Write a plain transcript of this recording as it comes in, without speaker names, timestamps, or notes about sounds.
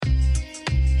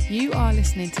You are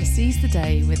listening to Seize the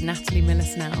Day with Natalie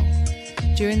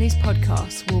Miller-Snell. During these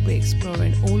podcasts, we'll be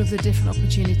exploring all of the different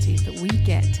opportunities that we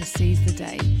get to seize the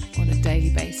day on a daily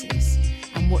basis,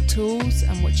 and what tools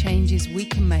and what changes we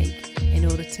can make in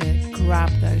order to grab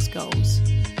those goals.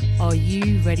 Are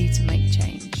you ready to make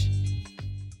change?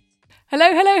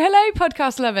 Hello,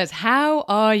 podcast lovers. How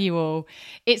are you all?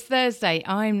 It's Thursday.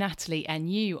 I'm Natalie, and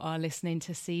you are listening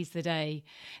to Seize the Day.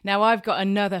 Now, I've got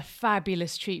another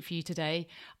fabulous treat for you today.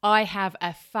 I have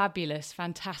a fabulous,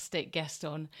 fantastic guest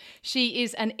on. She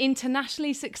is an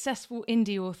internationally successful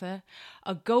indie author,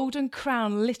 a Golden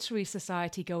Crown Literary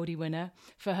Society Goldie winner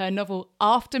for her novel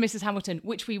After Mrs. Hamilton,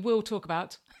 which we will talk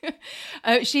about.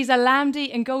 She's a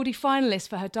Lambdie and Goldie finalist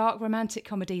for her dark romantic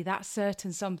comedy That's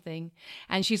Certain Something,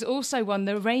 and she's also won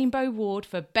the Rainbow Award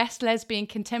for Best Lesbian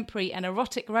Contemporary and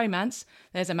Erotic Romance,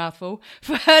 there's a mouthful,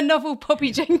 for her novel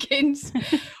Poppy Jenkins,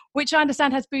 which I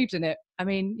understand has boobs in it. I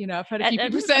mean, you know, I've heard a few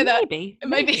people say that.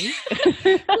 Maybe.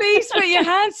 Please put your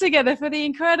hands together for the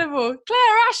incredible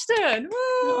Claire Ashton. Woo!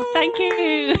 Oh, thank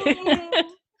you.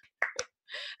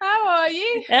 How are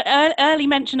you? Early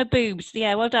mention of boobs.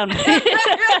 Yeah, well done.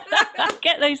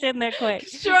 Get those in there quick.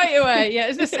 Straight away.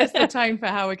 Yeah, this sets the tone for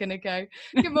how we're going to go.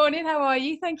 Good morning. How are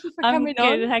you? Thank you for coming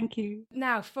good, on. Thank you.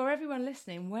 Now, for everyone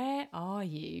listening, where are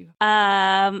you? Where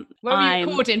are you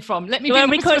recording from? Let me be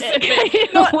more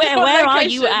specific. Where are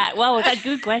you at? Well, that's a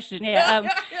good question. Yeah,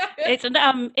 it's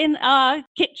in our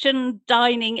kitchen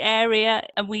dining area,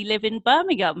 and we live in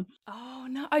Birmingham. Oh,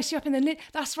 no. Oh, so you're up in the...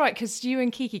 That's right, because you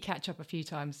and Kiki catch up a few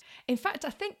times. In fact, I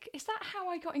think, is that how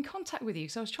I got in contact with you?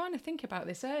 So I was trying to think about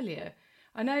this earlier.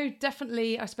 I know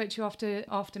definitely I spoke to you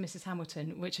after Mrs.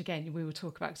 Hamilton, which again, we will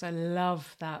talk about because I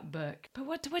love that book. But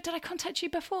where did I contact you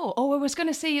before? Oh, I was going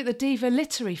to see you at the Diva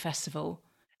Literary Festival.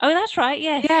 Oh, that's right,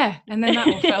 yes. Yeah, and then that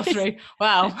all fell through.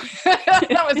 Wow,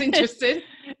 that was interesting.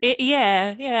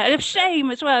 Yeah. And a shame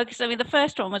as well, because I mean, the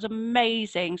first one was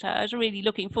amazing. So I was really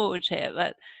looking forward to it.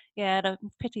 But yeah, I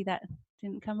pity that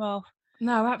didn't come off.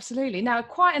 No, absolutely. Now,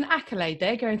 quite an accolade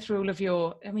there, going through all of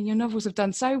your novels have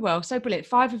done so well, so brilliant.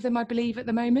 5 of them, I believe, at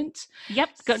the moment. Yep,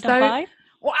 got done 5.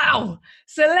 Wow.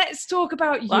 So let's talk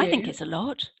about you. Well, I think it's a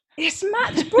lot. It's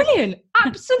brilliant.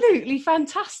 Absolutely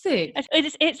fantastic.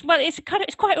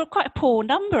 It's quite a poor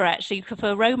number actually for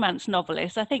a romance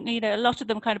novelist. I think, you know, a lot of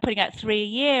them kind of putting out 3 a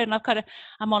year, and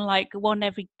I'm on like one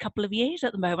every couple of years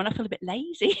at the moment. I feel a bit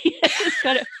lazy. It's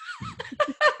kind of,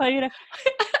 you know.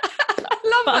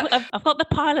 I love that. I've got the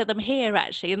pile of them here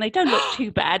actually, and they don't look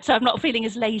too bad, so I'm not feeling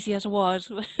as lazy as I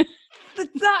was.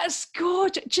 That's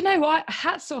gorgeous. Do you know what?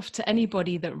 Hats off to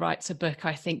anybody that writes a book,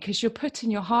 I think, because you're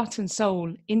putting your heart and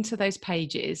soul into those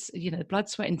pages, you know, blood,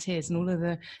 sweat and tears and all of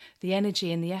the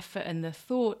energy and the effort and the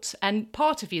thought and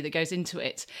part of you that goes into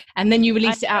it. And then you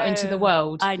release it out into the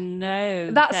world. I know.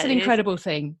 That's an incredible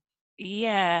thing.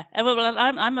 Yeah. Well,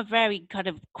 I'm a very kind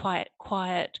of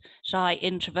quiet, shy,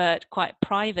 introvert, quite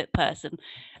private person.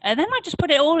 And then I just put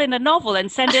it all in a novel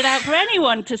and send it out for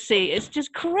anyone to see. It's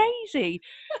just crazy.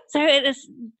 So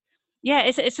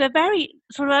it's a very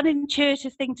sort of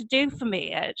unintuitive thing to do for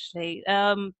me, actually.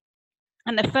 And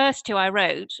the first 2 I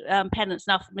wrote, Penance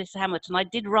and After Mrs. Hamilton, I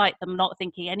did write them not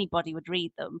thinking anybody would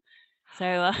read them. So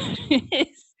I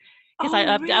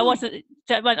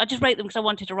just wrote them because I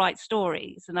wanted to write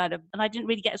stories, and I didn't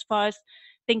really get as far as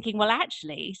thinking, well,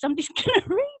 actually, somebody's going to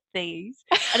read these.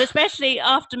 And especially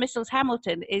After Mrs.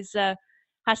 Hamilton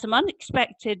has some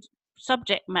unexpected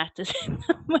subject matters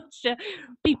which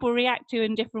people react to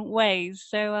in different ways.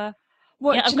 So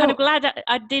I'm kind of glad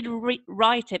I did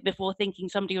write it before thinking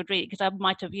somebody would read it, because I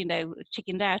might have, you know,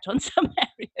 chickened out on some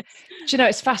areas. Do you know,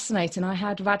 it's fascinating. I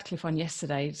had Radcliffe on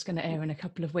yesterday. It's going to air in a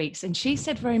couple of weeks. And she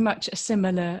said very much a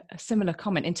similar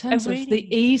comment in terms of the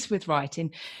ease with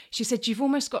writing. She said, you've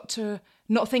almost got to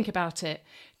not think about it.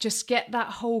 Just get that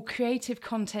whole creative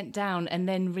content down and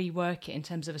then rework it in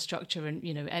terms of a structure and,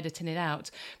 you know, editing it out.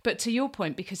 But to your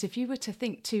point, because if you were to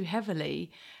think too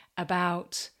heavily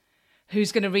about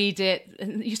who's going to read it,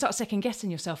 and you start second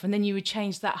guessing yourself, and then you would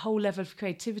change that whole level of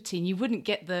creativity, and you wouldn't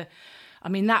get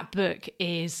that book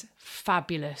is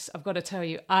fabulous. I've got to tell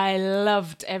you, I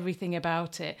loved everything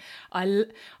about it. I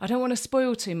don't want to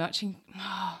spoil too much in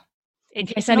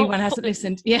case anyone hasn't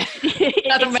listened. Yeah,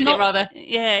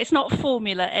 Yeah, it's not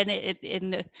formula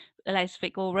in the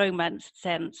lesbic or romance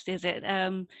sense, is it?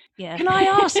 Yeah. Can I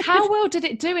ask, how well did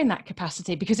it do in that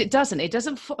capacity? Because it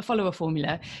doesn't follow a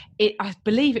formula. I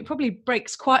believe it probably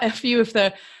breaks quite a few of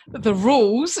the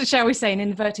rules, shall we say, in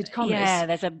inverted commas. Yeah,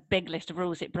 there's a big list of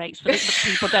rules it breaks for that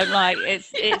people don't like.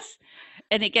 It's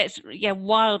and it gets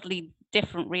wildly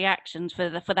different reactions for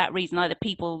that reason. Either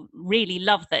people really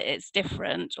love that it's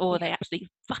different, or they absolutely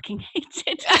fucking hate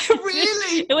it.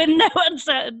 Really? With no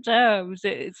uncertain terms.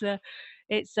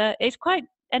 It's quite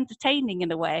entertaining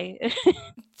in a way.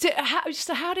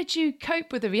 So how did you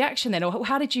cope with the reaction then, or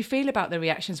how did you feel about the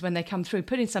reactions when they come through,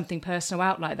 putting something personal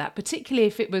out like that, particularly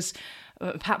if it was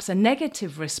perhaps a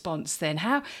negative response? Then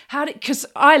how did, because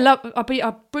I'll be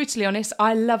brutally honest,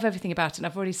 I love everything about it, and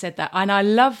I've already said that, and I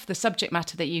love the subject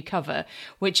matter that you cover,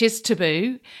 which is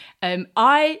taboo.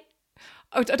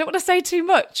 I don't want to say too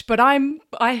much, but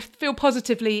I feel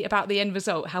positively about the end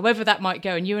result, however that might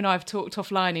go. And you and I have talked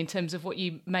offline in terms of what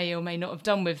you may or may not have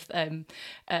done with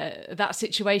that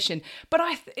situation. But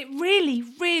it really,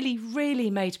 really, really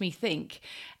made me think,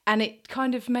 and it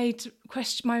kind of made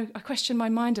I question my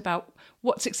mind about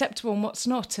what's acceptable and what's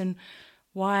not, and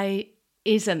why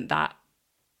isn't that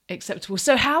acceptable.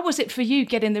 So how was it for you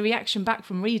getting the reaction back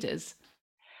from readers?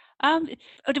 A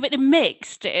bit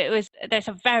mixed. There's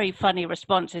a very funny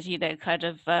responses, kind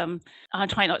of. I'm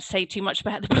trying not to say too much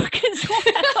about the book as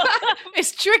well.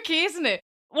 It's tricky, isn't it?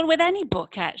 Well, with any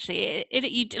book, actually,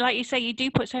 you like you say, you do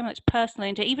put so much personal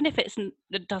into it, even if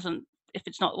if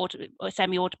it's not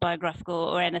semi-autobiographical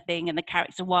or anything, and the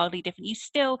characters are wildly different, you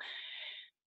still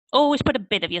always put a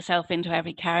bit of yourself into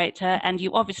every character, and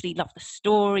you obviously love the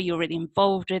story, you're really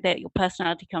involved with it, your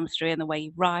personality comes through in the way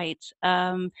you write.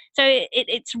 So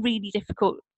it's really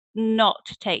difficult not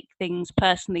to take things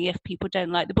personally if people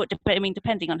don't like the book. But I mean,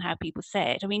 depending on how people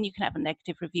say it, I mean, you can have a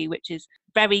negative review which is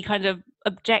very kind of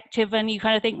objective, and you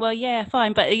kind of think, well, yeah,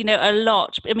 fine. But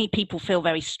people feel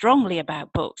very strongly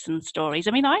about books and stories.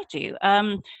 I mean, I do.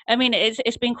 I mean,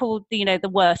 it's been called the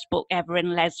worst book ever in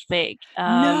Lesvig.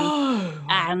 No.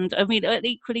 And I mean,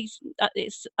 equally,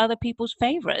 it's other people's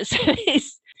favourites.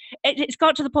 It's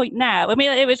got to the point now. I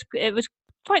mean, it was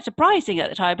quite surprising at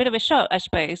the time, a bit of a shock, I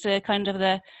suppose, kind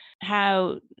of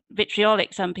how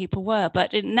vitriolic some people were.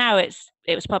 But now it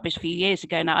was published a few years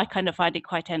ago now. I kind of find it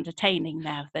quite entertaining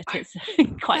now that it's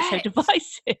quite so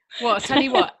divisive. Well, I'll tell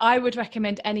you what, I would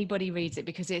recommend anybody reads it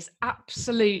because it's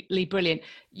absolutely brilliant.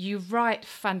 You write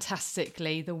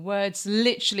fantastically. The words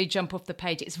literally jump off the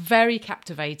page. It's very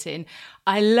captivating.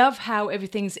 I love how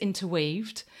everything's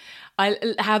interweaved.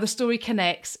 How the story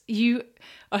connects. You,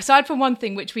 aside from one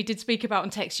thing which we did speak about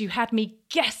on text, you had me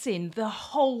guessing the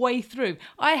whole way through.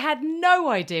 I had no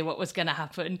idea what was going to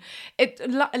happen.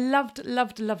 I loved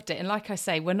it. And like I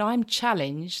say, when I'm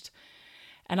challenged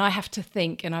and I have to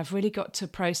think, and I've really got to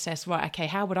process, right, okay,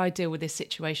 how would I deal with this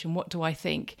situation? What do I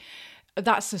think?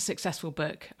 That's a successful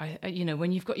book.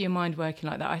 When you've got your mind working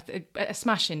like that,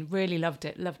 smashing. Really loved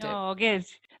it. Oh, good.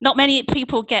 Not many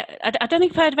people get. I don't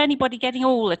think I've heard of anybody getting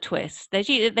all the twists.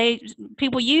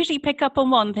 People usually pick up on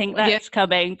one thing that's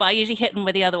coming, but I usually hit them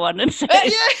with the other one, and so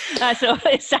that's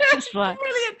always satisfying.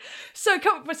 Brilliant. So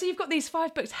you've got these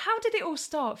 5 books. How did it all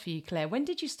start for you, Claire? When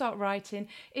did you start writing?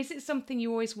 Is it something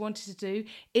you always wanted to do?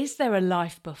 Is there a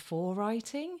life before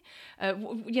writing?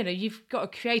 You've got a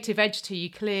creative edge to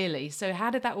you, clearly. So how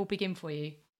did that all begin for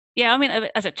you? Yeah, I mean,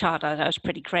 as a child, I was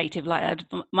pretty creative. Like,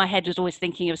 my head was always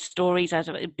thinking of stories. I was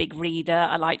a big reader.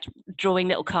 I liked drawing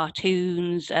little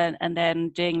cartoons and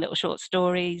then doing little short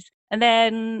stories. And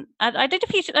then I did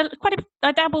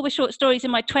I dabbled with short stories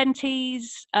in my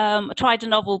 20s. I tried a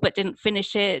novel but didn't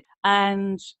finish it.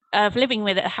 And living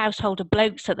with a household of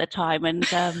blokes at the time, and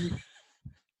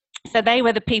so they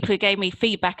were the people who gave me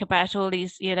feedback about all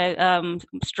these,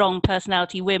 strong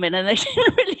personality women, and they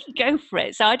didn't really go for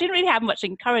it. So I didn't really have much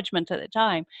encouragement at the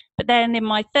time. But then in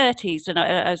my 30s, and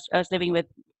I was living with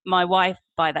my wife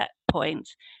by that point,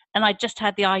 and I just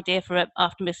had the idea for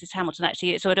After Mrs. Hamilton.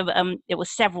 Actually, it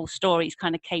was several stories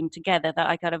kind of came together that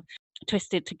I kind of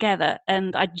twisted together,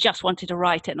 and I just wanted to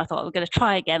write it. And I thought, I'm going to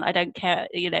try again. I don't care,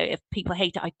 if people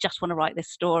hate it. I just want to write this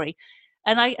story.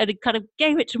 And I kind of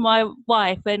gave it to my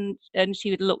wife, and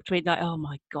she would look to me like, oh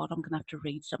my God, I'm going to have to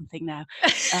read something now.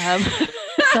 So,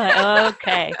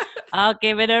 okay, I'll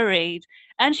give it a read.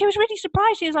 And she was really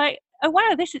surprised. She was like, oh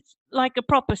wow, this is like a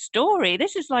proper story.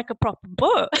 This is like a proper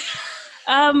book.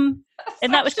 And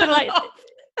that was kind of like...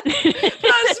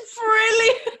 That's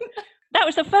brilliant. That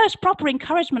was the first proper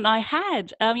encouragement I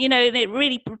had. It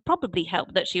really probably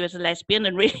helped that she was a lesbian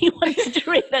and really wanted to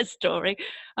read that story.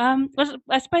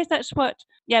 I suppose that's what,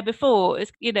 before,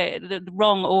 it's, the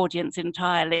wrong audience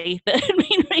entirely that had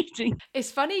been reading.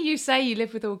 It's funny you say you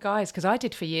live with all guys, because I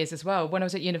did for years as well. When I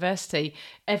was at university,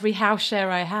 every house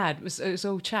share I had it was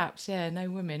all chaps. Yeah, no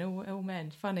women, all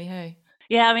men. Funny, hey?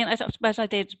 Yeah, I mean, I suppose I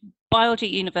did biology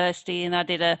at university, and I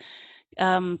did a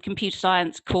computer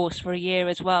science course for a year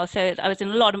as well. So I was in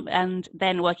a lot of, and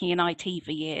then working in IT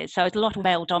for years. So it's a lot of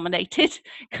male-dominated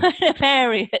kind of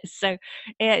areas. So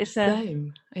yeah, it's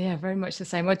same. Yeah, very much the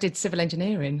same. I did civil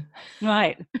engineering.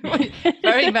 Right.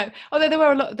 Very much. Although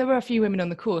there were a few women on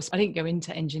the course. I didn't go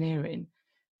into engineering,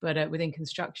 but within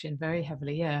construction, very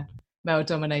heavily, yeah,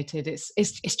 male-dominated.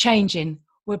 It's changing.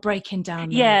 We're breaking down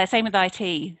now. Yeah, same with IT.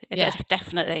 Yeah,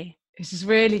 definitely. This is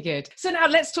really good. So now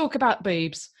let's talk about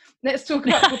boobs. Let's talk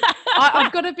about.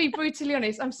 I've got to be brutally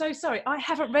honest. I'm so sorry. I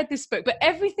haven't read this book, but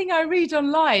everything I read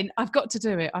online, I've got to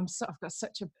do it. I've got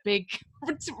such a big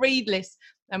read list,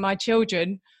 and my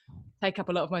children take up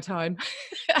a lot of my time.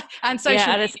 And social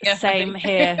media. Yeah, same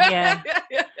here. Yeah.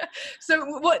 So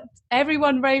what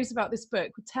everyone raves about this book.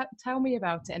 Tell me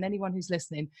about it, and anyone who's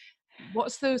listening.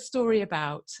 What's the story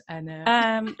about? And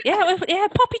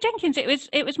Poppy Jenkins.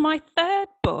 It was my third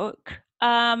book.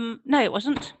 No, it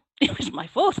wasn't. It was my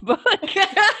fourth book.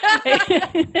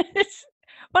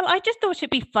 Well, I just thought it'd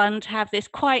be fun to have this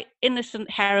quite innocent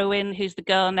heroine who's the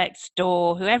girl next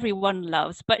door, who everyone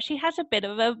loves, but she has a bit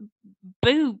of a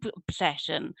boob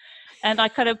obsession. And I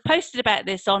kind of posted about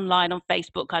this online on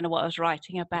Facebook, kind of what I was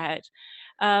writing about.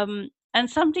 And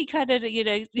somebody kind of,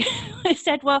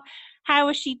 said, well, how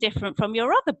is she different from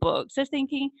your other books? I was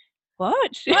thinking,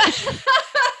 what?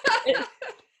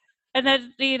 And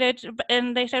then,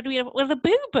 and they said, well, the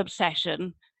boob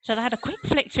obsession. So I had a quick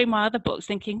flick through my other books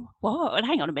thinking, what?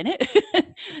 Hang on a minute.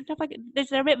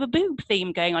 There's a bit of a boob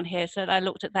theme going on here. So I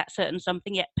looked at that certain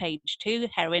something, yet page 2,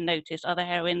 heroine noticed other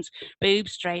heroines'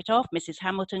 boobs straight off. Mrs.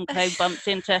 Hamilton, Chloe bumps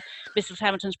into Mrs.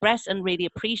 Hamilton's breast and really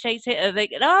appreciates it. And they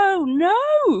go, oh,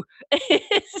 no.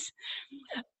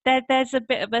 There's a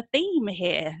bit of a theme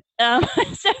here. So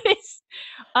it's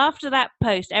after that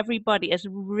post, everybody has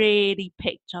really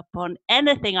picked up on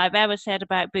anything I've ever said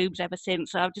about boobs ever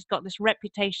since. So I've just got this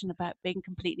reputation about being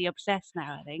completely obsessed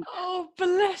now, I think. Oh,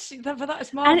 bless you. But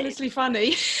that's marvellously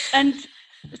funny. And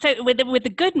so with the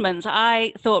Goodmans,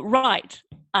 I thought, right,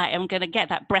 I am going to get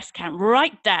that breast count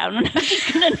right down and I'm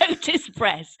just going to notice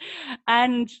breasts.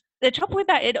 And the trouble with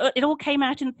that, it all came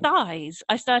out in thighs.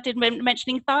 I started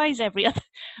mentioning thighs every other,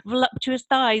 voluptuous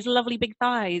thighs, lovely big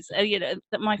thighs.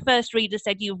 That my first reader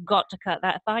said, you've got to cut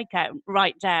that thigh count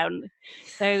right down.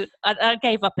 So I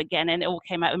gave up again, and it all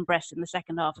came out in breasts in the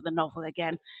second half of the novel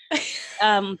again.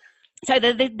 So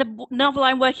the novel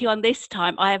I'm working on this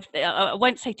time, I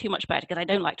won't say too much about it because I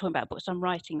don't like talking about books I'm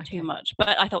writing too much. But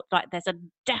I thought, right, there's a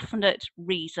definite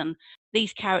reason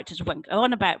these characters won't go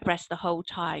on about breasts the whole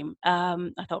time.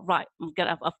 I thought, right,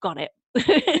 I've got it.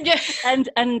 Yeah. And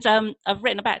I've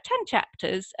written about 10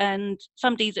 chapters, and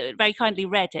somebody's very kindly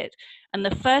read it. And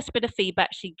the first bit of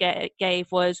feedback she gave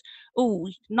was, oh,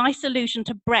 nice allusion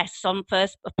to breasts on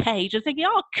first page. I'm thinking,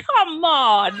 oh, come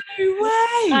on. No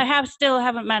way. I still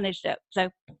haven't managed it. So,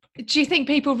 do you think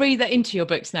people read that into your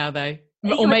books now, though?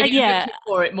 Or maybe looking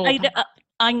for it more?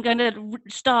 I'm going to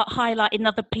start highlighting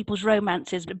other people's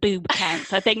romances, boob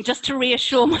counts, I think, just to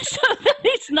reassure myself that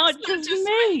it's not just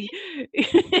me.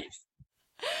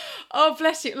 Oh,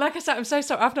 bless you. Like I said, I'm so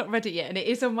sorry. I've not read it yet, and it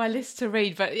is on my list to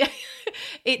read, but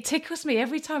it tickles me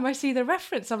every time I see the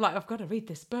reference. I'm like, I've got to read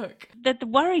this book. The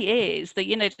worry is that,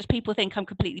 just people think I'm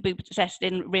completely boob obsessed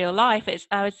in real life.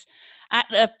 I was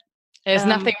at a... There's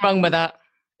nothing wrong with that.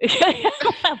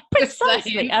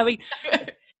 Precisely. I mean...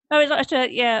 I was at a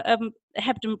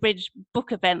Hebden Bridge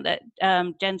book event that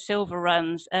Jen Silver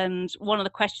runs, and one of the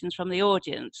questions from the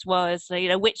audience was,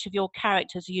 which of your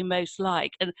characters are you most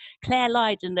like? And Claire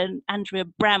Lydon and Andrea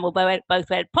Bramwell both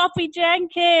went, Poppy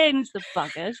Jenkins, the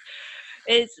buggers.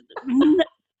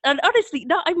 And honestly,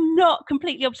 no, I'm not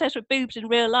completely obsessed with boobs in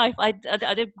real life. I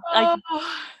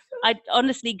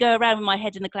honestly go around with my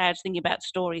head in the clouds thinking about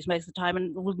stories most of the time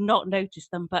and will not notice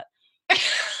them, but...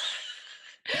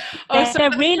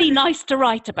 They're really nice to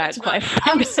write about, quite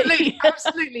frankly.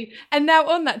 Absolutely. And now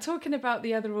on that, talking about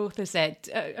the other authors, Ed,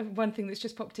 one thing that's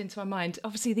just popped into my mind,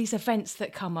 obviously these events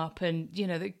that come up and,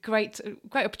 the great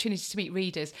opportunities to meet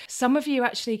readers. Some of you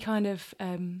actually kind of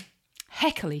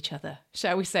heckle each other,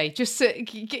 shall we say? Just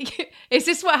is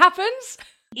this what happens?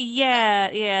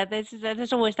 Yeah.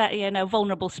 There's always that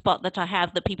vulnerable spot that I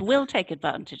have that people will take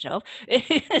advantage of.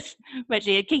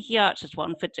 Especially Kiki Archer's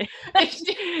one for two.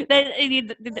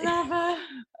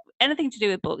 Anything to do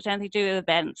with books, anything to do with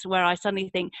events, where I suddenly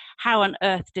think, how on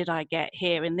earth did I get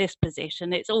here in this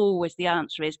position? It's always the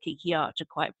answer is Kiki Archer.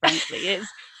 Quite frankly,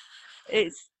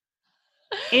 it's.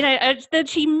 That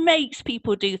she makes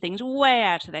people do things way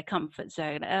out of their comfort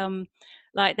zone.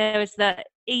 Like there was that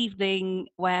evening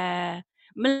where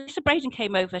Melissa Braden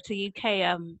came over to the UK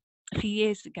a few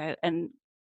years ago, and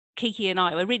Kiki and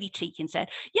I were really cheeky and said,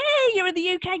 "Yay, you're in the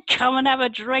UK, come and have a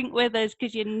drink with us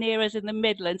because you're near us in the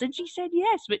Midlands." And she said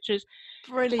yes, which was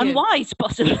Brilliant. unwise,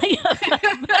 possibly.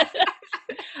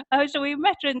 So we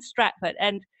met her in Stratford,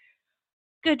 and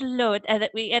good Lord,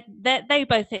 they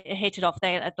both hit it off.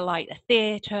 They had like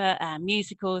theatre,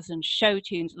 musicals, and show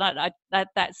tunes.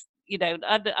 That's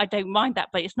I don't mind that,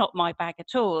 but it's not my bag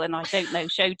at all. And I don't know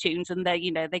show tunes, and they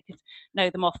could know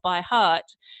them off by heart.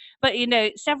 But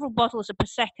several bottles of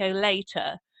prosecco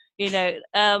later,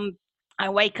 I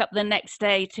wake up the next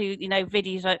day to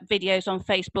videos on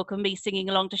Facebook of me singing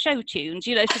along to show tunes.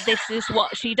 So this is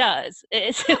what she does.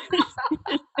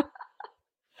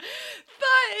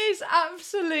 That is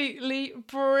absolutely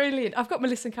brilliant. I've got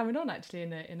Melissa coming on actually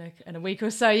in a week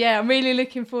or so. Yeah, I'm really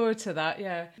looking forward to that.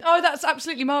 Yeah. Oh, that's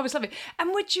absolutely marvellous. Lovely.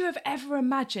 And would you have ever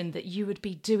imagined that you would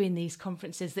be doing these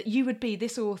conferences, that you would be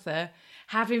this author,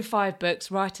 having 5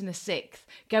 books, writing a 6th,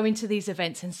 going to these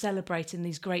events and celebrating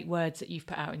these great words that you've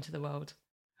put out into the world?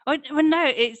 Well,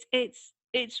 no, it's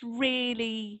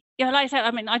really, like I said,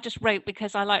 I mean, I just wrote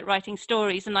because I like writing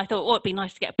stories, and I thought, it'd be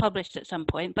nice to get published at some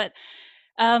point, but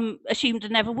assumed I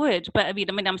never would. But I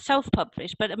mean, I'm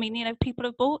self-published, but I mean, people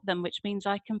have bought them, which means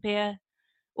I can be a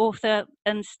author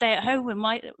and stay at home with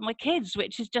my kids,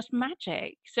 which is just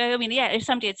magic. So I mean, yeah, if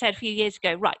somebody had said a few years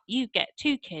ago, right, you get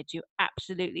 2 kids you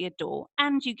absolutely adore,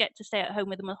 and you get to stay at home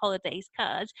with them on holidays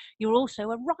because you're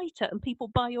also a writer and people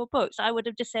buy your books, I would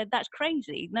have just said, that's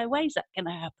crazy, no way's that going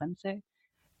to happen. So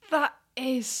that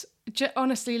is,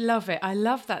 honestly, love it. I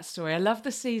love that story. I love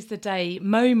the seize the day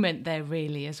moment there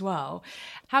really as well.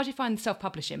 How do you find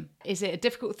self-publishing? Is it a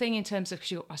difficult thing in terms of,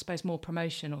 because you're, I suppose, more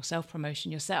promotion or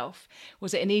self-promotion yourself?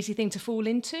 Was it an easy thing to fall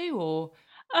into, or?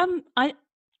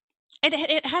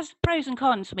 It has pros and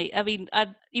cons for me. I mean,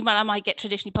 I might get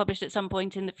traditionally published at some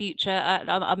point in the future.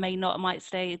 I may not. I might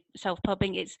stay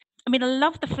self-pubbing. I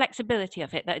love the flexibility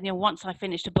of it, that once I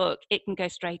finished a book, it can go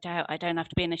straight out. I don't have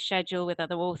to be in a schedule with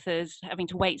other authors, having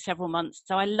to wait several months.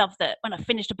 So I love that when I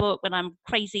finished a book, when I'm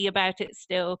crazy about it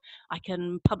still, I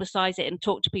can publicize it and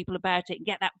talk to people about it and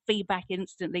get that feedback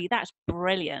instantly. That's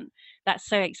brilliant. That's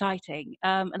so exciting.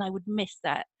 And I would miss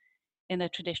that in a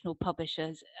traditional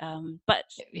publishers, but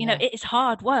it's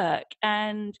hard work,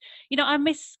 and I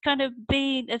miss kind of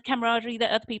being a camaraderie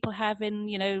that other people have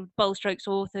in Bold Strokes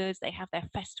authors. They have their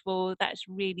festival. That's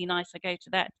really nice. I go to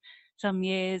that some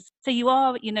years. So you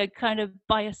are kind of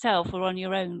by yourself or on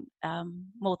your own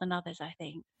more than others, I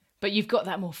think. But you've got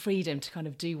that more freedom to kind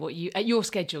of do what you at your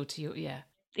schedule to your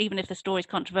even if the story's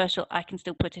controversial, I can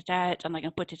still put it out, and I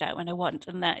can put it out when I want,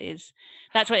 and that's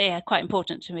what quite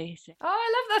important to me. So. Oh,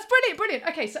 I love that's brilliant.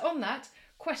 Okay, so on that,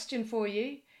 question for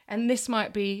you, and this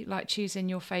might be like choosing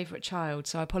your favourite child,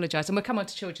 so I apologise, and we'll come on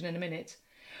to children in a minute.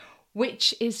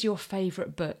 Which is your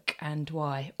favourite book and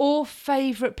why? Or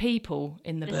favourite people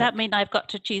in the book? Does that mean I've got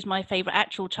to choose my favourite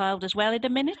actual child as well in a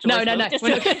minute? No. No.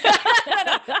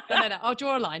 I'll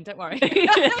draw a line, don't worry.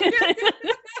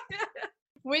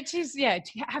 Which is,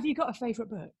 have you got a favourite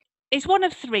book? It's one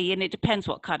of 3, and it depends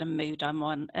what kind of mood I'm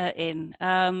in.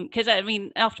 Because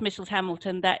after Mrs.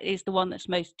 Hamilton, that is the one that's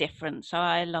most different. So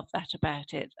I love that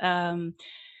about it.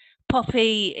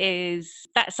 Poppy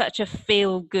that's such a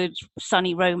feel-good,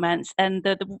 sunny romance, and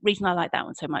the reason I like that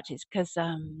one so much is because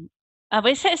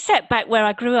it's set back where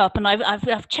I grew up, and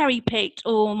I've cherry-picked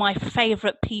all my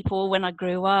favourite people when I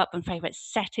grew up and favourite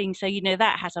settings. So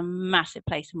that has a massive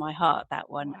place in my heart. That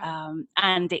one,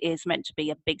 and it is meant to be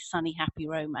a big, sunny, happy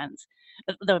romance.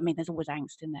 Though there's always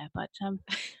angst in there, but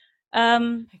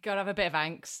gotta have a bit of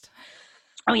angst.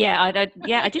 Oh yeah, I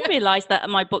didn't realise that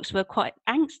my books were quite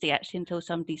angsty actually until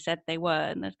somebody said they were,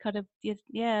 and they're kind of they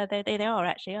are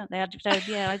actually, aren't they? So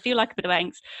I do like a bit of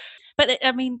angst, but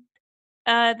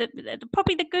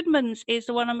probably the Goodmans is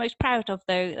the one I'm most proud of,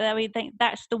 though. I think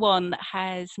that's the one that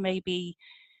has maybe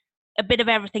a bit of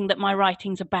everything that my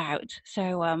writing's about.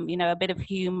 So a bit of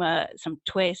humour, some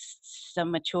twists, some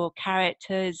mature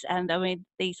characters, and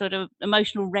the sort of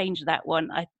emotional range of that one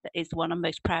is the one I'm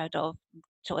most proud of.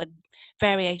 Sort of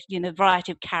variation,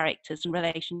 variety of characters and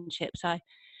relationships. I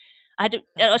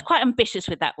was quite ambitious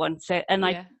with that one. So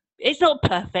it's not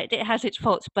perfect. It has its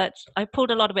faults, but I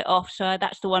pulled a lot of it off. So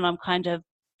that's the one I'm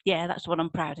that's the one I'm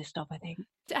proudest of, I think.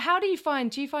 How do you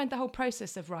find the whole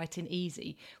process of writing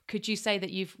easy? Could you say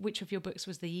that which of your books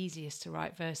was the easiest to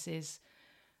write versus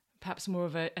perhaps more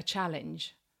of a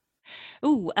challenge?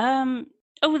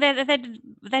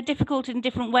 They're difficult in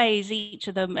different ways, each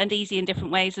of them, and easy in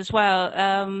different ways as well.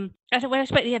 I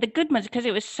expect the Goodmans, because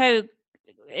it was so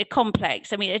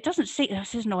complex. I mean, it doesn't see.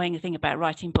 This is annoying thing about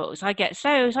writing books. I get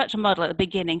such a muddle at the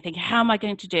beginning, thinking, how am I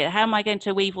going to do it? How am I going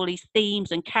to weave all these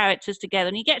themes and characters together?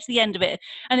 And you get to the end of it,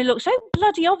 and it looks so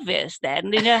bloody obvious.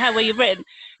 Then you know how well you've written.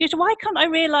 You say, why can't I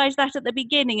realise that at the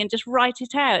beginning and just write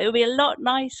it out? It would be a lot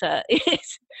nicer.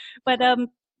 But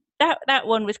that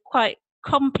one was quite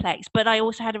complex. But I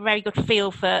also had a very good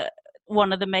feel for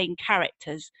one of the main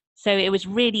characters. So it was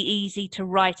really easy to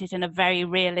write it in a very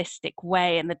realistic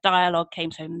way, and the dialogue came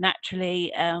so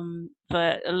naturally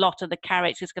for a lot of the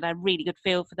characters, because I had a really good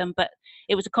feel for them. But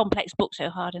it was a complex book, so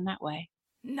hard in that way.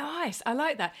 Nice, I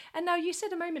like that. And now you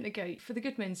said a moment ago for the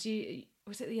Goodmans, the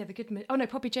Goodmans? Oh no,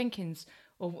 Poppy Jenkins,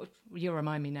 or you'll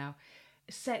remind me now.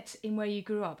 Set in where you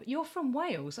grew up. You're from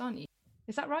Wales, aren't you?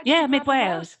 Is that right? Yeah, mid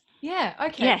Wales. Yeah,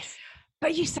 okay. Yes,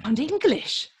 but you sound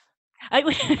English. My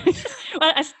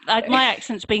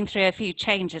accent's been through a few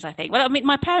changes, I think. Well, I mean,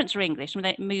 my parents were English and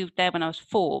they moved there when I was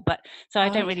 4, but so I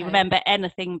don't really remember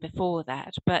anything before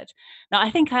that. But no,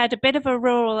 I think I had a bit of a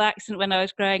rural accent when I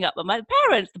was growing up, but my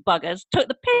parents, the buggers, took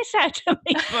the piss out of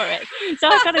me for it. So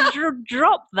I kind of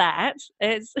dropped that.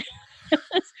 It's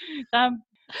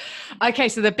Okay,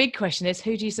 so the big question is,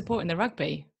 who do you support in the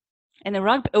rugby? In the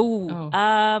rugby,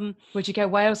 would you go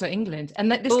Wales or England?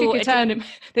 And this will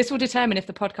determine if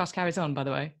the podcast carries on. By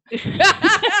the way,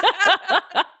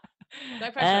 no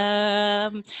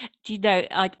pressure. Do you know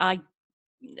I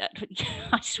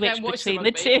switch between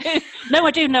the two. No, I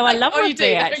do. No, I love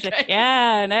rugby actually. Okay.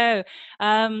 Yeah, no.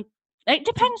 It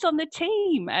depends on the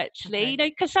team actually. Okay. You know,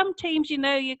 because some teams, you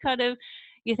know,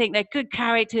 you think they're good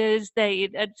characters.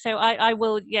 So I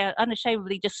will,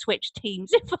 unashamedly just switch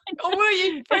teams if I. Oh, will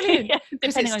you? Brilliant. Yeah,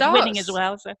 depending on winning as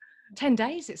well. So 10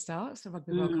 days it starts, the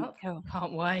Rugby World Cup. Cool.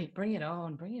 Can't wait. Bring it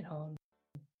on. Bring it on.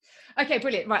 Okay,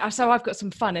 brilliant. Right, so I've got some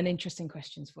fun and interesting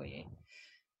questions for you.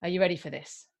 Are you ready for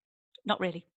this? Not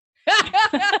really.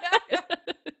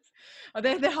 Oh,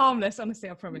 they're harmless, honestly,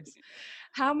 I promise.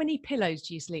 How many pillows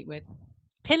do you sleep with?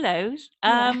 Pillows?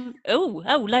 Yeah.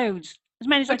 Loads. As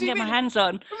many as I can get my hands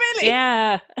on. Really?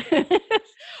 Yeah.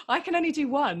 I can only do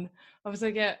one.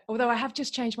 Although I have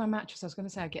just changed my mattress. I was going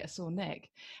to say I get a sore neck.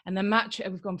 And the mattress,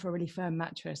 we've gone for a really firm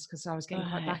mattress because I was getting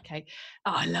quite backache.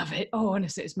 Oh, I love it. Oh,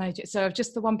 honestly, it's major. So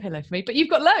just the one pillow for me. But you've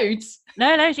got loads.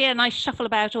 No, loads, yeah. And I shuffle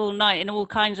about all night in all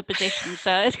kinds of positions.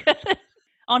 So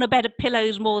on a bed of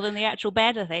pillows more than the actual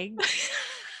bed, I think.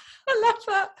 I love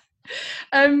that.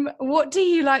 What do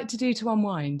you like to do to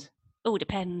unwind? Oh,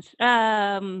 depends.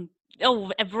 A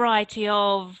variety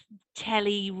of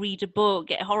telly, read a book,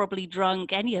 get horribly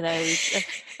drunk, any of those.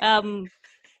 I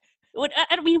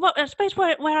suppose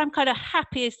where I'm kind of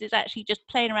happiest is actually just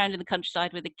playing around in the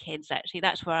countryside with the kids. Actually,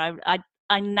 that's where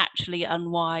I naturally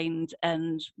unwind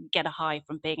and get a high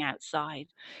from being outside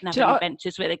and having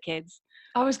adventures with the kids.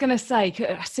 I was going to say,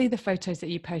 I see the photos that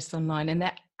you post online, and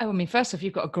first off,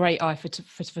 you've got a great eye for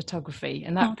photography,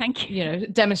 and that, thank you.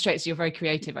 Demonstrates you're very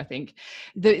creative. I think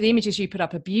the images you put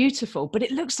up are beautiful, but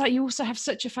it looks like you also have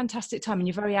such a fantastic time, and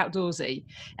you're very outdoorsy,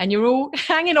 and you're all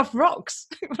hanging off rocks,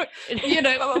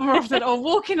 more often, or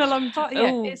walking along.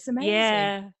 It's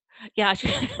amazing. Yeah.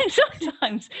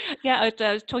 Sometimes, I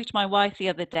was talking to my wife the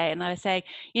other day, and I was saying,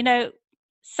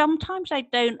 sometimes I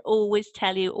don't always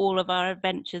tell you all of our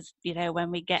adventures,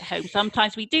 when we get home.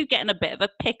 Sometimes we do get in a bit of a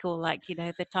pickle, like,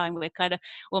 the time we were kind of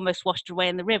almost washed away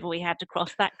in the river. We had to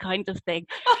cross that kind of thing.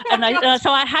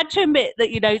 So I had to admit that,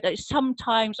 that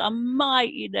sometimes I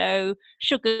might,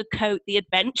 sugarcoat the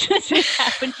adventures that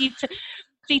happened.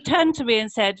 She turned to me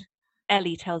and said,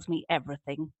 Ellie tells me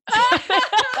everything. So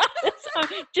I'm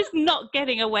just not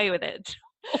getting away with it.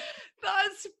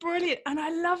 That's brilliant. And I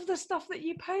love the stuff that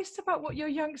you post about what your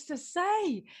youngsters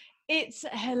say. It's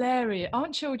hilarious.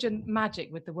 Aren't children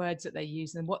magic with the words that they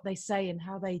use and what they say and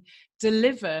how they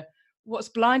deliver what's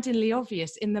blindingly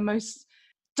obvious in the most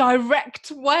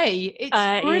direct way?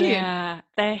 It's brilliant. Yeah,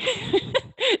 they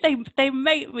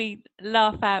make me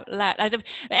laugh out loud.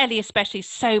 Ellie especially,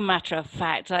 so matter of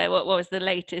fact. What was the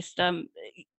latest?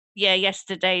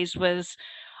 Yesterday's was,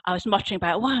 I was muttering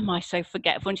about, why am I so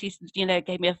forgetful? And she,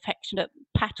 gave me an affectionate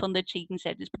pat on the cheek and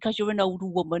said, it's because you're an old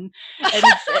woman. And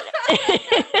that's brilliant.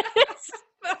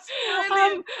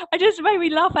 I just made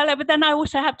me laugh out loud. But then I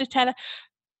also have to tell her,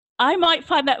 I might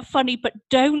find that funny, but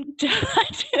don't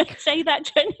say that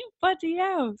to anybody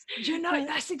else.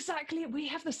 That's exactly it. We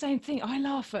have the same thing. I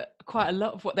laugh at quite a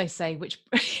lot of what they say, which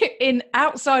in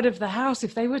outside of the house,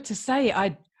 if they were to say it,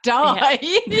 I'd die.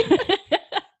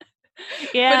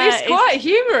 Yeah, but it's quite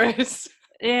humorous.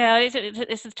 Yeah,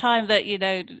 it's the time that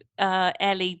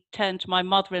Ellie turned to my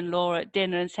mother-in-law at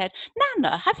dinner and said,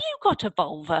 "Nana, have you got a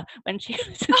vulva?" When she was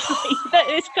asleep.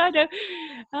 It's kind of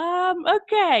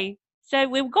okay. So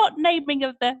we've got naming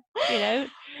of the,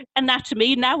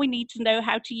 anatomy. Now we need to know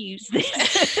how to use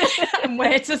this. And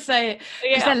where to say it.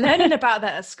 Because they're learning about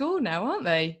that at school now, aren't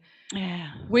they?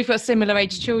 Yeah. We've got similar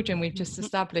age children we've just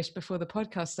established before the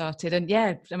podcast started. And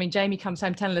yeah, I mean, Jamie comes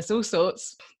home telling us all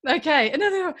sorts. Okay.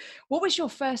 What was your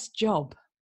first job?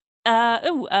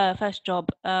 First job.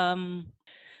 When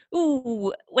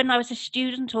I was a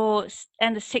student or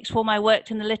in the sixth form, I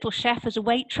worked in the Little Chef as a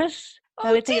waitress.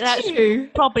 So I think that's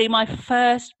probably my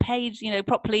first paid,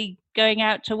 properly going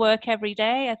out to work every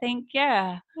day, I think.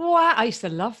 Yeah. Wow. I used to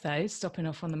love those, stopping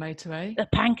off on the motorway. The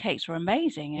pancakes were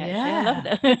amazing, actually.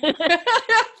 Yeah. I loved them.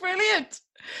 Brilliant.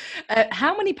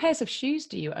 How many pairs of shoes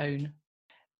do you own?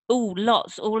 Oh,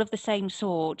 lots, all of the same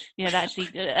sort. Actually,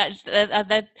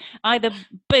 they're either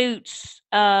boots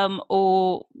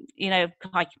or,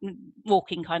 like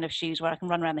walking kind of shoes where I can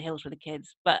run around the hills with the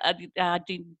kids. But I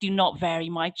do not vary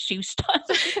my shoe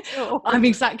style. I'm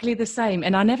exactly the same.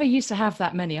 And I never used to have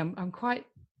that many. I'm quite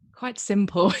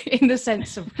simple in the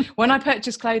sense of when I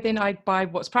purchase clothing, I buy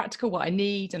what's practical, what I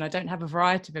need, and I don't have a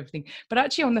variety of everything. But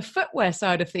actually on the footwear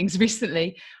side of things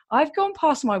recently, I've gone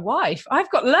past my wife. I've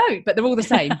got loads, but they're all the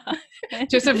same,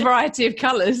 just a variety of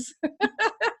colours.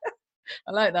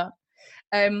 I like that.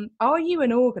 Are you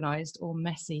an organised or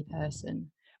messy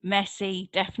person? Messy,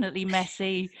 definitely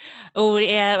messy. Oh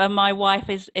yeah, and my wife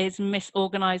is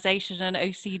misorganisation and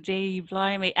OCD,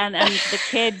 blimey, and the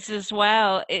kids as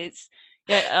well. It's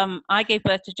I gave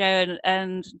birth to Joe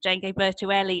and Jane gave birth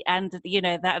to Ellie, and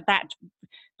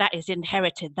that is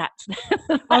inherited. That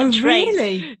trait.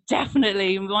 Really?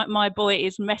 Definitely. My boy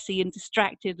is messy and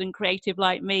distracted and creative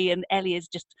like me, and Ellie is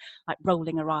just like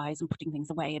rolling her eyes and putting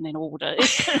things away and in order.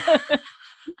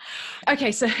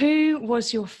 Okay, so who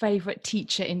was your favourite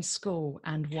teacher in school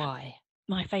and why?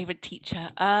 My favourite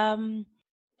teacher. Well,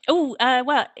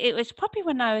 it was probably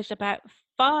when I was about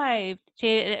 5.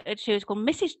 She was called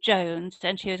Mrs. Jones,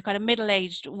 and she was quite a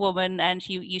middle-aged woman, and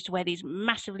she used to wear these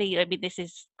massively, I mean, this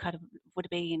is kind of would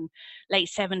have been late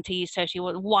 70s, so she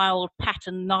wore wild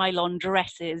pattern nylon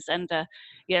dresses and a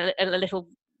little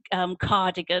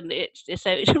cardigan.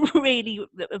 So it's really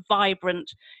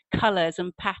vibrant colours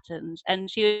and patterns,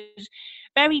 and she was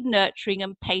very nurturing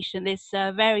and patient, this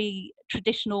very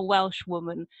traditional Welsh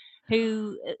woman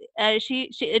who she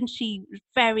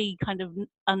very kind of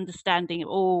understanding of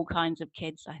all kinds of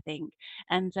kids, I think.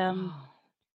 And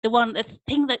the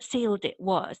thing that sealed it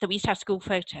was that we used to have school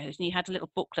photos, and you had a little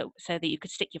booklet so that you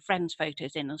could stick your friends'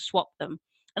 photos in and swap them.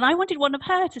 And I wanted one of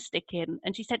her to stick in,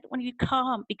 and she said, well, you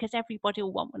can't because everybody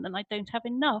will want one and I don't have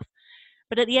enough.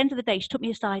 But at the end of the day, she took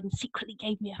me aside and secretly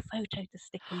gave me a photo to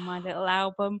stick in my little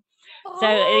album. So,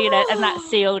 and that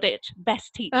sealed it.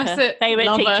 Best teacher,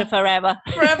 favourite teacher forever.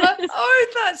 Forever? Oh,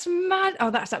 that's mad.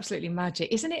 Oh, that's absolutely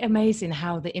magic. Isn't it amazing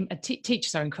how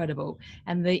teachers are incredible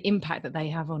and the impact that they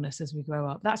have on us as we grow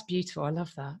up? That's beautiful. I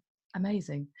love that.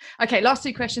 Amazing. Okay, last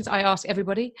 2 questions I ask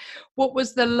everybody. What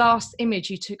was the last image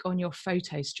you took on your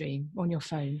photo stream, on your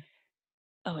phone?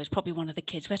 Oh, it's probably one of the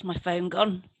kids. Where's my phone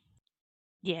gone?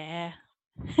 Yeah.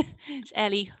 It's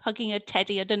Ellie hugging her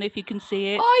teddy. I don't know if you can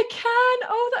see it. I can.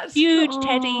 Oh, that's huge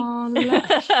teddy.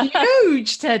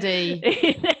 Huge teddy.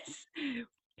 Yes.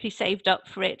 She saved up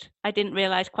for it. I didn't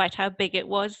realise quite how big it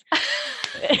was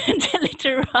until it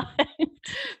arrived.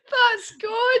 That's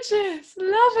gorgeous.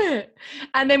 Love it.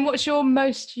 And then what's your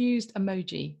most used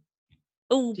emoji?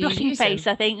 Oh, blushing face,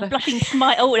 I think. Blushing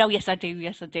smile. Oh, yes, I do.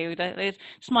 Yes, I do. There's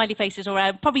smiley faces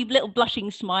around. Probably little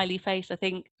blushing smiley face, I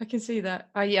think. I can see that.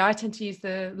 Oh, yeah, I tend to use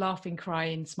the laughing,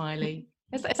 crying smiley.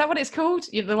 Is that what it's called?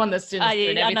 You're the one that's doing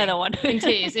everything. I know that one. In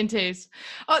tears.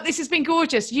 Oh, this has been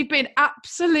gorgeous. You've been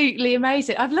absolutely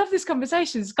amazing. I've loved this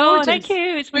conversation. It's gorgeous. Oh, thank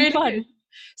you. It's been really fun. Good.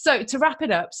 So to wrap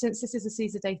it up, since this is a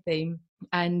Seize the Day theme,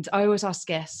 and I always ask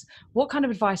guests, what kind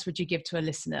of advice would you give to a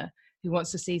listener who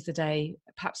wants to seize the day,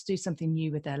 perhaps do something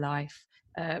new with their life,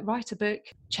 write a book,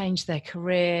 change their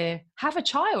career, have a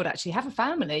child, actually, have a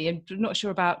family, and not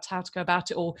sure about how to go about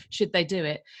it, or should they do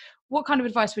it? What kind of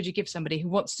advice would you give somebody who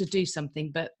wants to do something,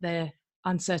 but they're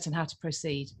uncertain how to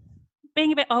proceed?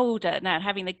 Being a bit older now and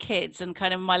having the kids, and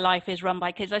kind of my life is run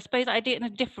by kids, I suppose I do it in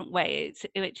a different way,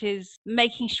 which is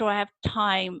making sure I have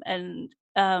time and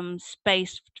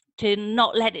space to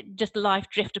not let it just life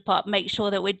drift apart. Make sure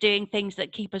that we're doing things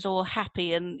that keep us all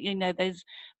happy, and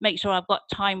make sure I've got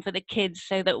time for the kids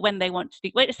so that when they want to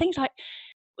do it's things like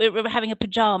we're having a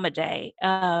pajama day. We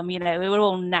were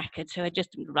all knackered, so I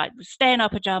just like stay in our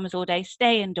pajamas all day,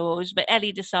 stay indoors. But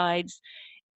Ellie decides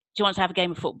she wants to have a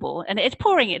game of football, and it's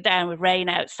pouring it down with rain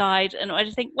outside, and I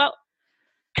just think, well,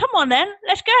 come on then,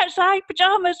 let's go outside,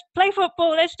 pajamas, play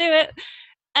football, let's do it.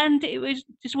 And it was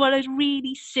just one of those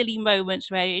really silly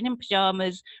moments where you're in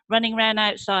pyjamas, running around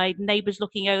outside, neighbours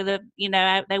looking over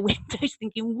out their windows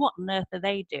thinking, what on earth are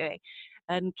they doing?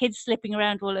 And kids slipping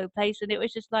around all over the place. And it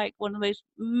was just like one of those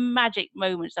magic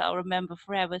moments that I'll remember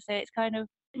forever. So it's kind of,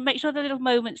 make sure the little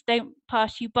moments don't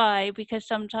pass you by, because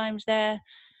sometimes they're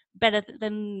better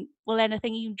than, well,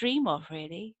 anything you dream of,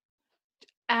 really.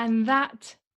 And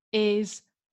that is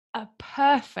a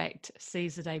perfect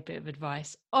Seize the Day bit of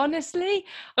advice. Honestly,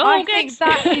 I think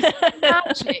that is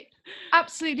magic,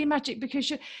 absolutely magic,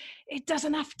 because it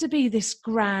doesn't have to be this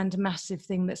grand, massive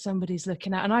thing that somebody's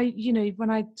looking at. And when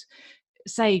I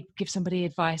say give somebody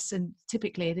advice, and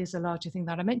typically it is a larger thing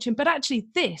that I mentioned, but actually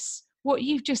what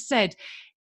you've just said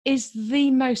is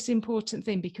the most important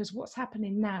thing, because what's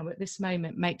happening now at this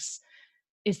moment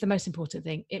is the most important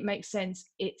thing. It makes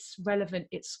sense. It's relevant.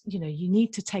 It's, you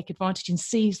need to take advantage and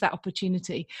seize that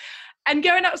opportunity. And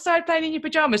going outside playing in your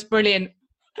pajamas, brilliant.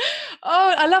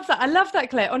 Oh, I love that. I love that,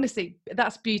 Claire. Honestly,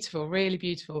 that's beautiful. Really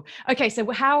beautiful. Okay,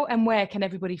 so how and where can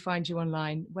everybody find you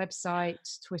online? Website,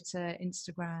 Twitter,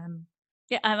 Instagram?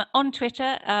 Yeah, I'm on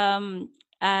Twitter.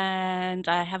 And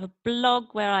I have a blog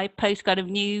where I post kind of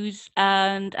news,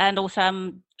 and also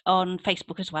I'm on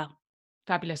Facebook as well.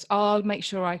 Fabulous. I'll make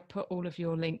sure I put all of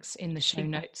your links in the show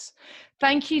notes.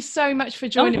 Thank you so much for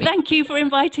joining me. Thank you for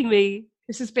inviting me.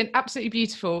 This has been absolutely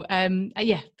beautiful.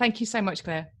 Thank you so much,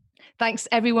 Claire. Thanks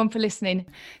everyone for listening.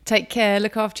 Take care,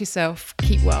 look after yourself,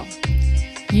 keep well.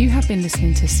 You have been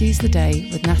listening to Seize the Day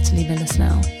with Natalie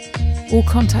Miller-Snell. All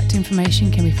contact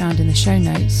information can be found in the show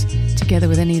notes, together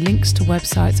with any links to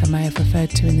websites I may have referred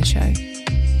to in the show.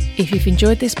 If you've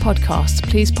enjoyed this podcast,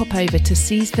 please pop over to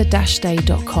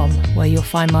seizethe-day.com, where you'll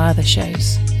find my other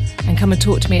shows. And come and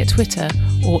talk to me at Twitter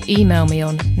or email me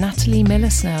on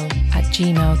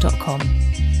nataliemillersnell@gmail.com.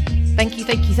 Thank you.